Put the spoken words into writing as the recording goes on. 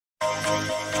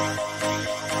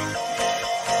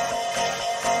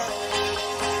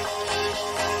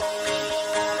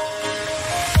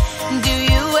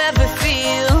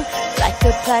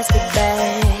plastic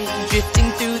bag, drifting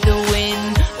through the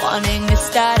wind, wanting to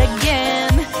start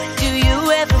again. Do you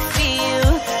ever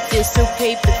feel so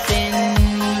paper thin,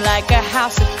 like a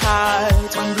house of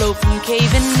cards, one blow from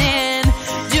caving in?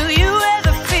 Do you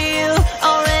ever feel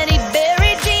already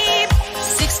buried deep,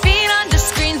 6 feet under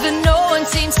screens, but no one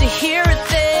seems to hear a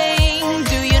thing?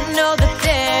 Do you know that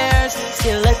there's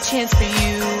still a chance for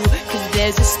you, 'cause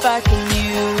there's a spark in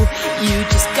you? You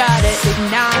just gotta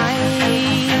ignite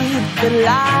the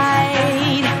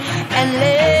light and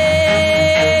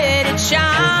let it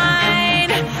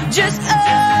shine. Just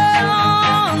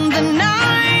on the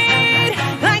night,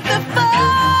 like the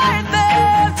 4th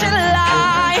of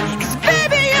July. 'Cause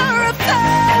baby, you're a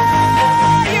firework.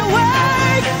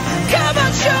 Come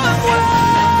on, show 'em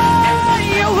what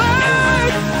you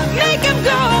work. Make 'em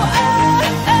go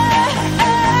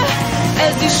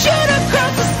as you shoot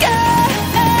across the sky.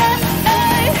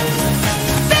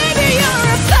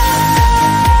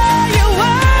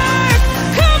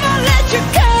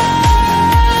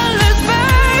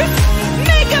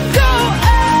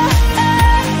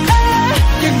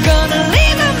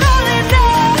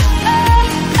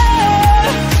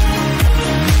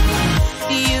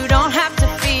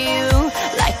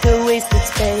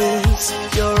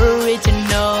 Your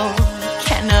original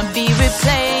cannot be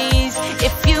replaced.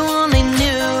 If you only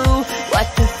knew what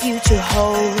the future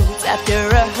holds, after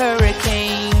a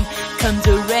hurricane comes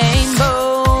a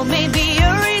rainbow. Maybe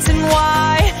a reason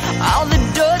why all the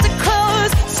doors are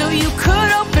closed, so you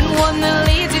could open one that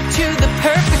leads you to the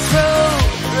perfect road.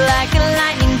 Like a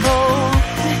lightning bolt,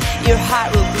 your heart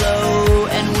will glow,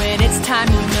 and when it's time,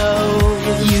 you know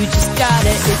you just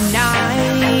gotta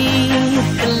ignite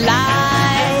the light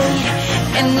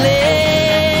and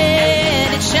let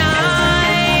it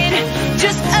shine.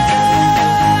 Just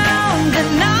on the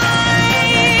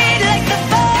night, like the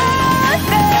 4th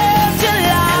of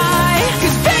July.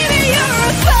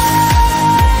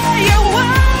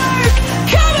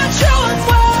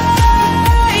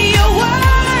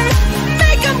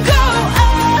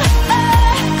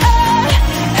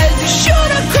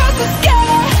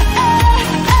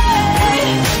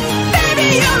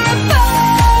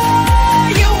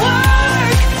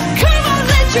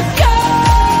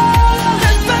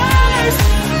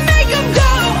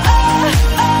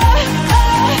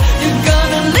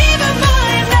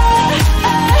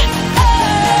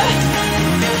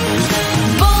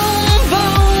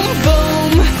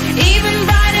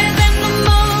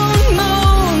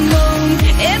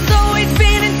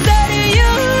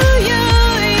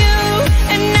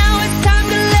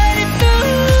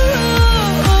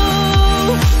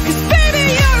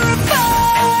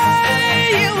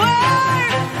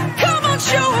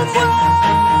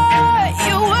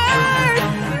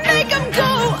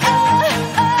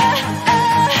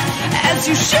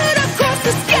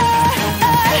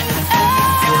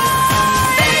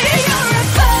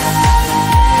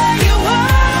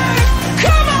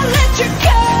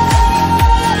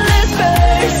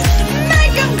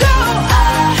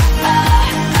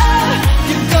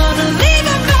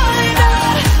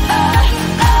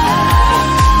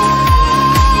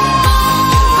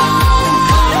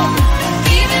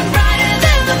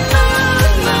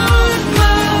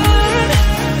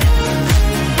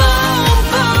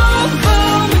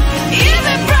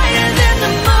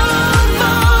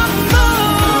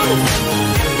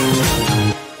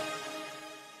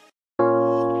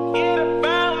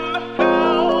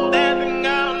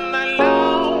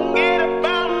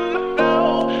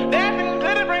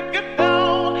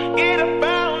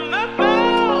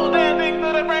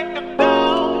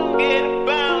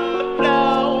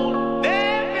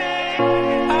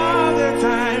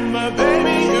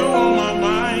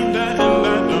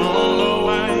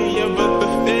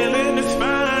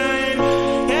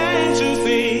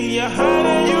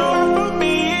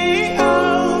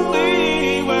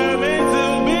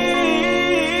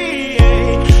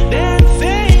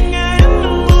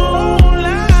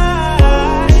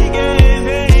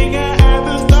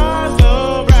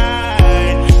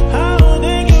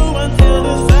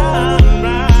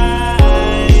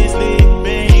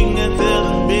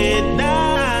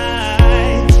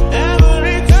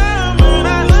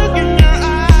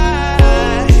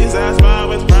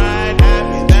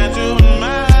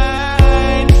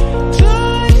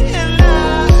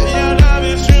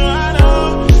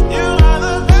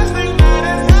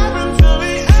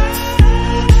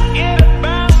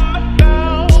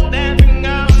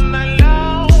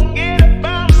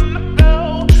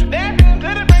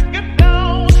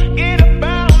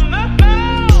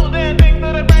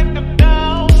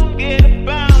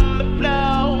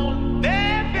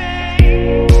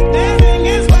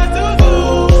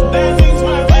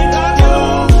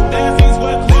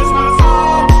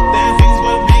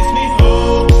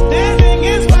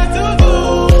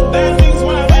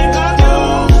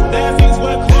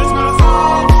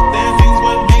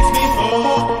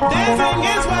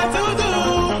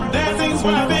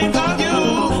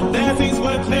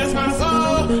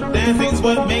 Dancing's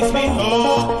what makes me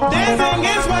whole. Dancing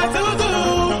is what to do.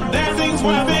 Dancing's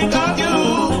what I think of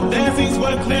you. Dancing's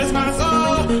what clears my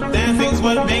soul. Dancing's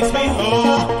what makes me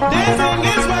whole. Dancing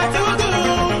is what to do.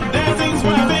 Dancing's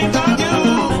what I think of you.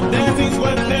 Dancing's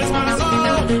what clears my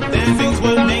soul. Dancing's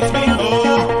what makes me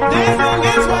whole. Dancing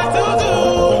is what to do.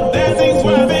 Dancing's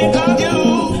what I think of you.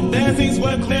 Dancing's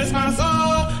what clears my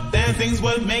soul. Dancing's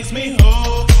what makes me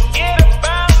whole. Get up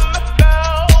on the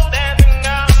floor, dancing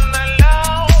on the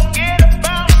low. Get up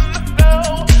on the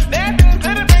floor, dancing to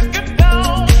the break of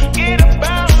dawn. Get up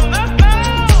on the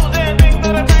floor, dancing to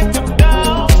the break of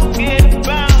dawn. Get up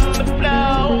on the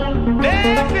floor,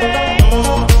 dancing.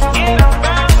 Get up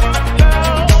on the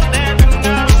floor, dancing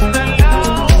on the low.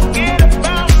 Get up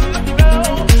on the floor,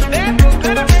 dancing to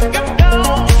the break of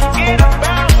dawn. Get up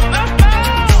on the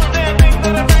floor, dancing to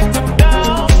the break of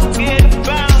dawn. Get up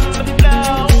on the floor,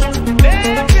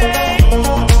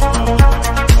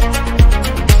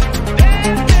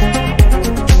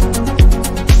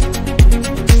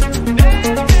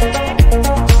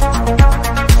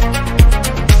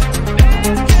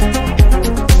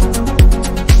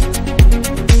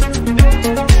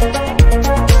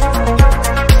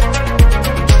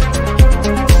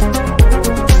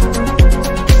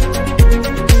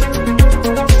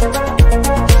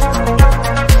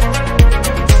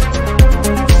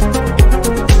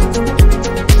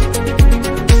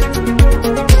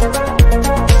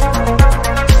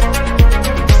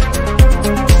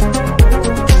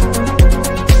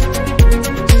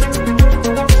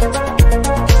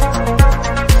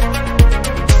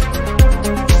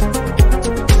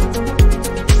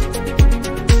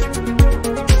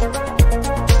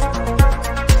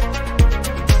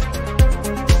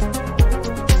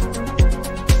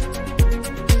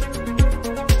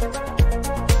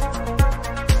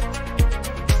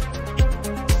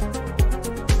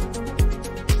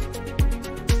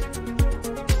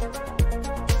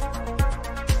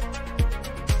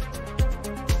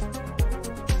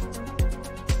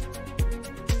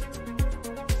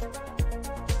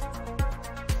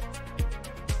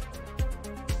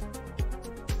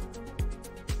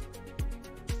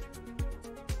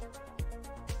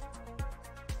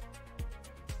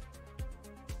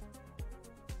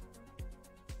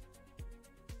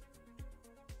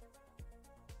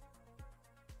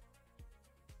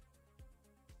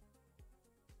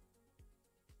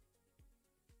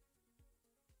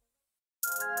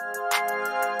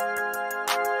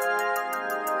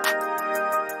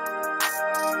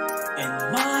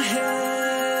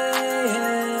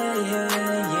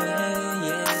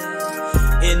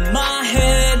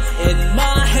 In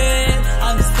my head,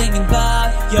 I'm just thinking about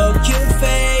your cute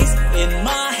face. In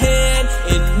my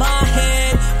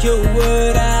head, you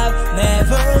would have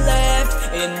never left.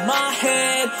 In my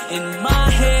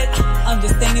head, I'm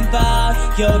just thinking about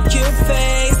your cute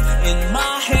face. In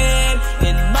my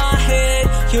head,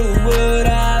 you would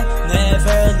have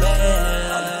never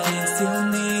left. All the things you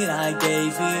need, I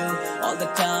gave you. All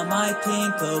the time I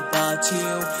think about you.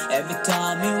 Every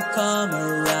time you come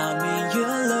around me, you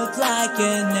look like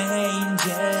an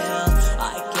angel.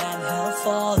 I can't help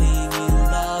falling in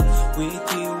love with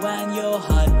you and your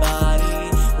hot body.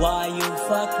 Why you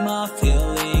fuck my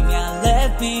feeling and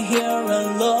left me here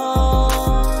alone?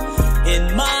 In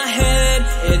my head,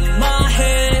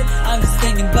 I'm just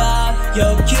thinking about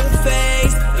your cute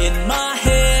face. In my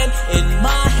head,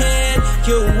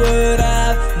 you would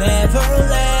have never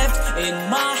left. In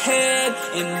my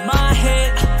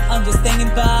head, I'm just thinking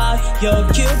about your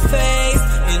cute face.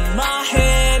 In my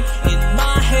head,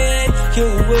 you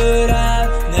would have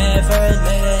never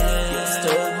left. You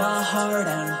stole my heart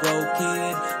and broke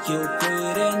it. You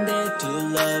pretended to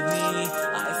love me.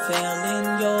 I fell in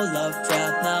your love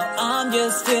trap. Now I'm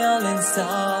just feeling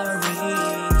sorry.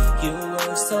 You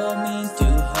were so mean to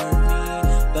hurt me,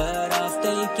 but I've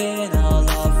taken all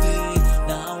of it.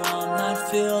 Now I'm not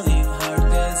feeling hurt,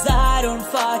 'cause I don't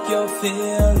fight your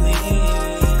feelings.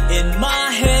 In my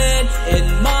head,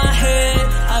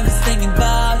 I'm just thinking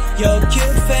about your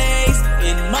cute face.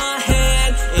 In my head,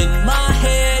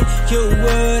 you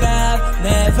would have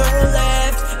never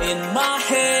left. In my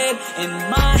head,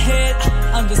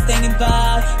 I'm just thinking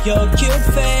about your cute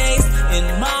face. In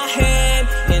my head,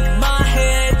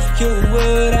 you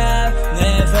would have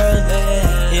never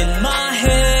left. In my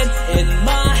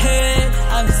head,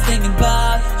 I'm just thinking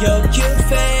about your cute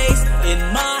face. In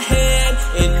my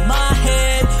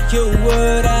head, you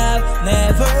would have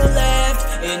never left.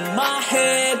 In my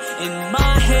head,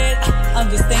 I'm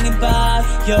just thinking about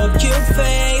your cute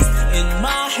face. In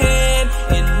my head,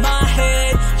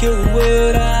 you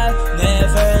would have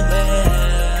never left.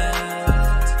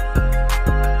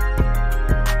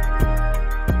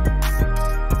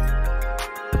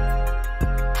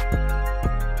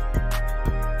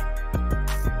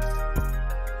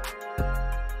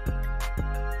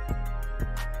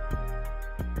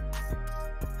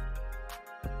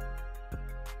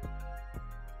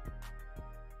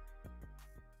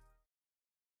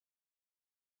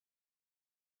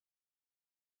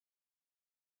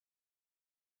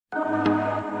 Fireflies,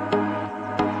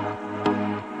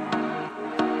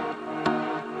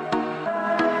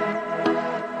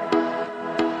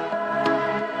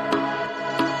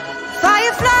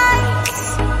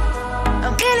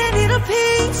 a million little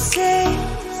pieces,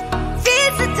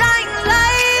 feeds the dying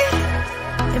light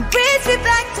and brings me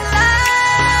back to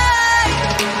life.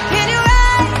 In your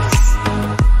eyes,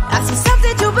 I see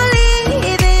something to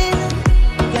believe in.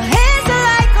 Your hands are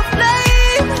like a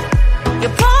flame,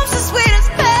 your palms are sweet as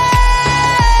pain.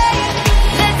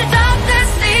 Let the darkness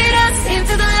lead us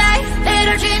into the light. Let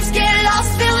our dreams get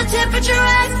lost, feel the temperature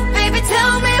rise. Baby,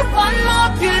 tell me one more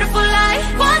beautiful lie.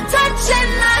 One touch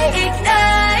and I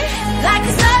ignite, like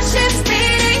a starship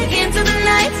speeding into the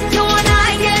night. You and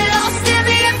I get lost in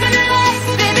the infinite light.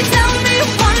 Baby, tell me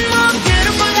one more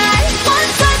beautiful lie. One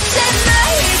touch and I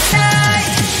ignite.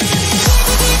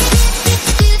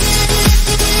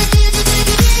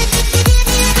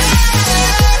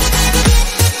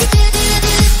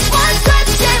 One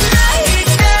touch and I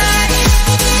ignite.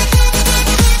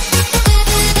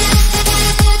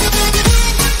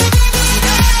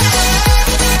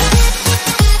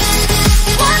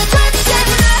 One touch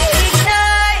and I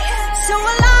ignite. So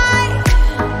alive,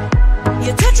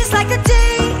 your touch is like a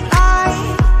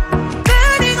daylight,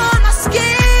 burning on my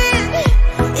skin.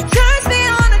 It turns me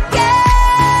on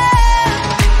again.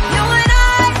 You and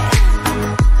I,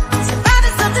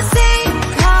 survivors of the same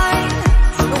kind,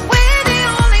 but we're the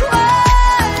only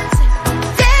ones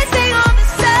dancing on the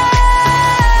sun.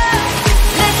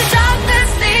 Let the darkness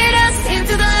lead us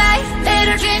into the light. Let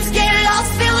our dreams get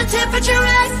lost, feel the temperature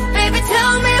rise. Baby,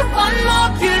 tell me one more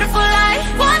beautiful lie.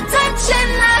 One touch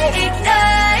and I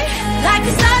ignite, like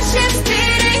a starship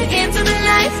speeding into the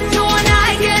night. You and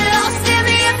I get lost in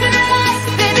the infinite light.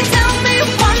 Baby, tell me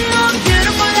one more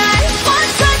beautiful lie. One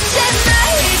touch and I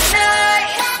ignite.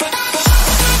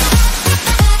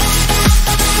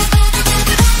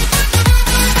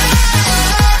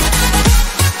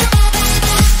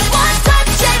 One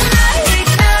touch and I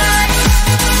ignite.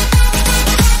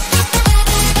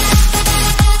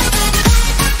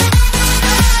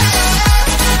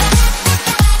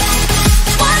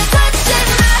 One touch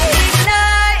and I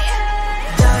ignite.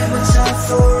 Diamonds are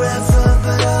forever,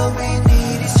 but all we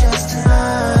need is just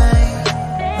tonight.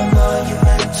 A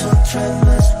monumental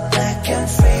tremors that can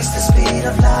freeze the speed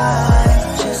of light.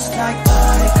 Just like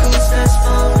particles that's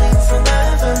falling from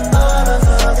heaven, all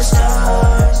over the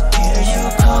stars. Hear you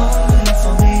calling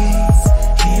for me,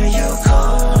 hear you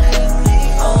calling me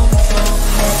home from.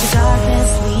 Let the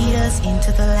darkness lead us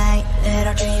into the light. Let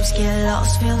our dreams get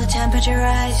lost, feel the temperature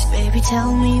rise. Baby,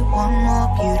 tell me one more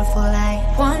beautiful lie.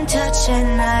 One touch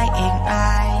and I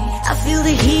ignite. I feel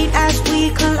the heat as we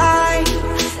collide,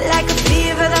 like a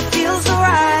fever that feels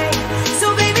alright.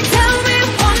 So baby, tell me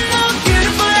one more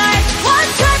beautiful lie. One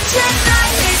touch and I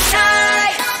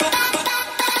ignite.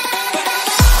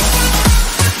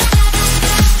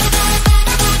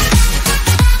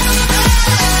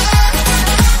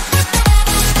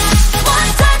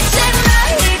 One touch and I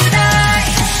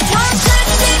ignite. One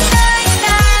touch and I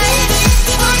ignite.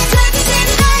 One touch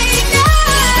and I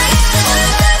ignite. One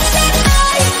touch and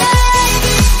I ignite.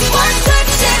 One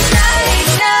touch and I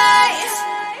ignite.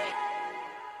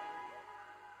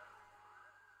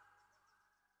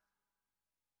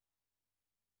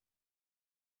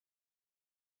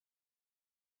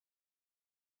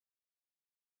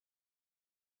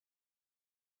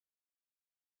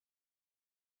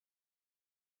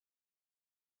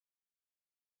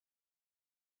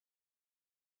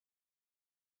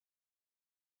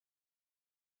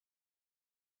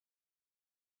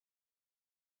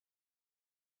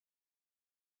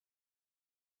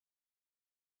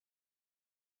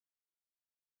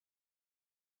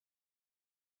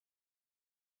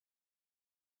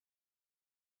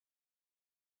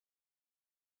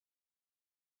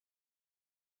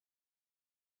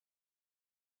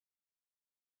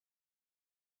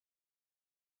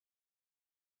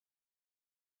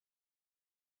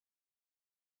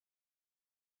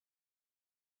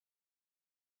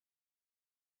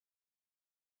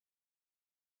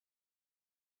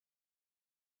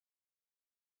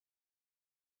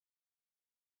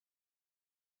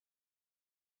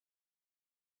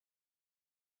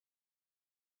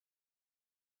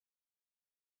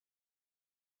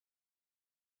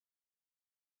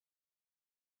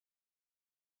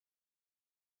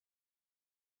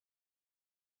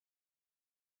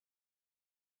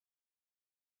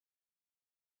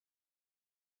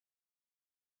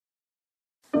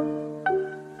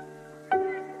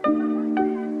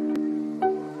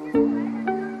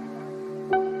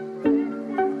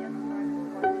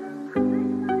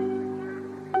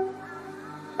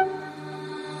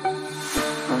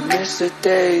 miss the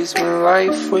days when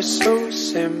life was so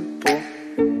simple.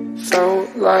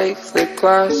 Felt like the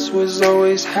glass was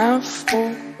always half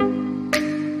full.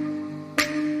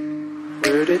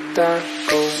 Where did that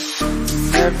go?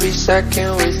 Every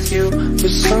second with you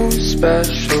was so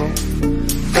special.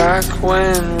 Back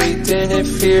when we didn't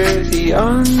fear the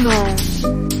unknown.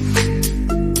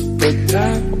 But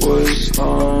that was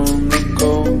long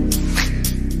ago.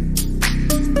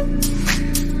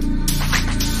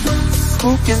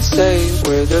 Who can say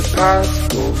where the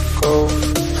path will go?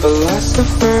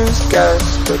 Philosophers guess,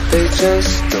 but they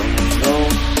just don't know.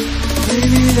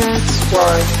 Maybe that's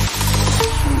why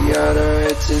we had our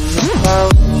heads in the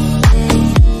clouds.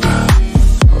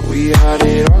 But we had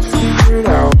it all figured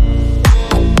out.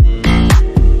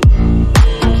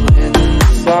 Planning to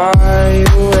fly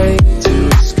away to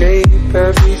escape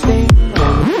everything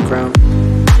on the ground.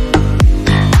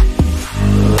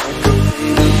 Like a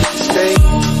fleeting mistake,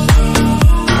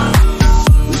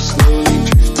 we slowly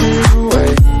drifted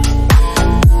away.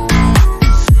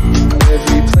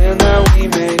 Every plan that we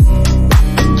made,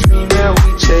 dream that we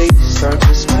chased, are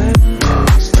just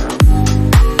memories now.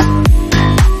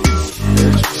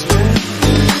 They're just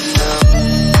memories now.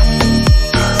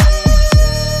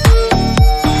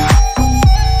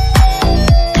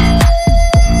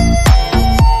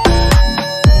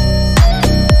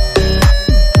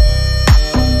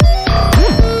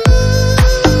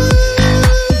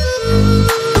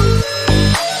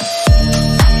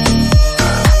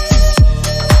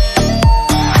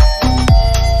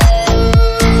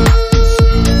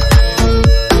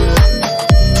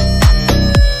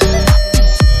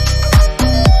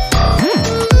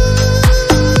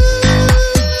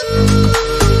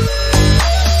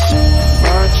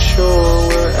 Not sure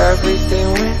where everything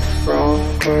went wrong,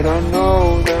 but I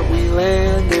know that we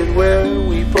landed where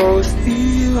we both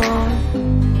belong.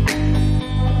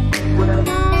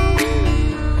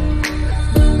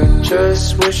 I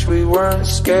just wish we weren't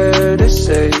scared to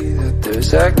say that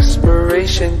there's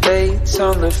expiration dates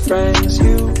on the friends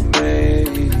you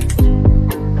made.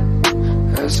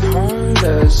 As hard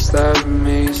as that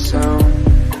may sound,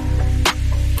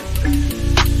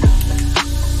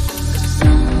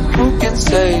 who can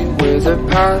say where the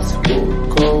path will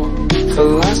go?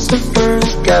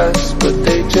 Philosophers guess, but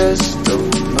they just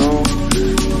don't know.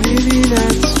 Maybe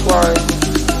that's why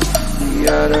we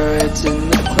had our heads in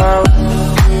the clouds.